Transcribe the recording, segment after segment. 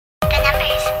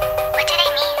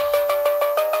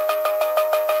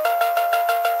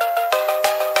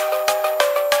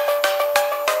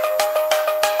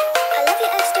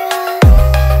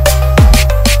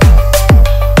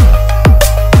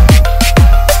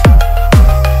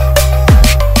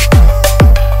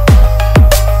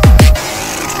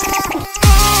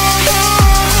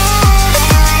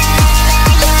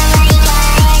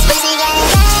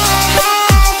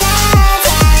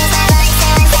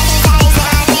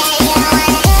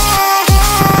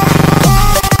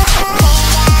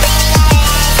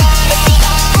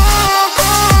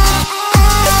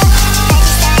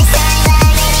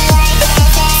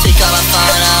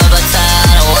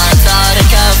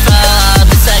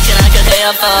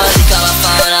for. You got my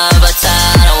phone up, but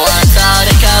I don't want to call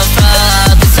to go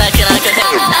from the second I could hit.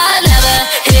 I never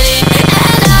hit it,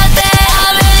 and I think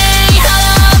I'm hitting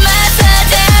hollow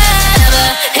messages. Never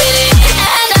hit it,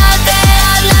 and I think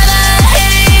I've never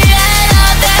hit it, and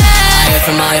I think I heard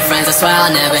from all your friends, I swear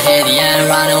I'll never hit the end.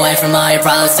 Run away from all your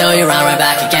problems, till you run right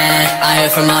back again. I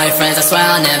heard from all your friends, I swear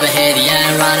I'll never hit the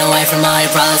end. Run away from all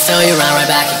your problems, till you run right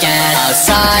back again. I was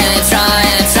trying,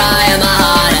 my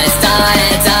hardest.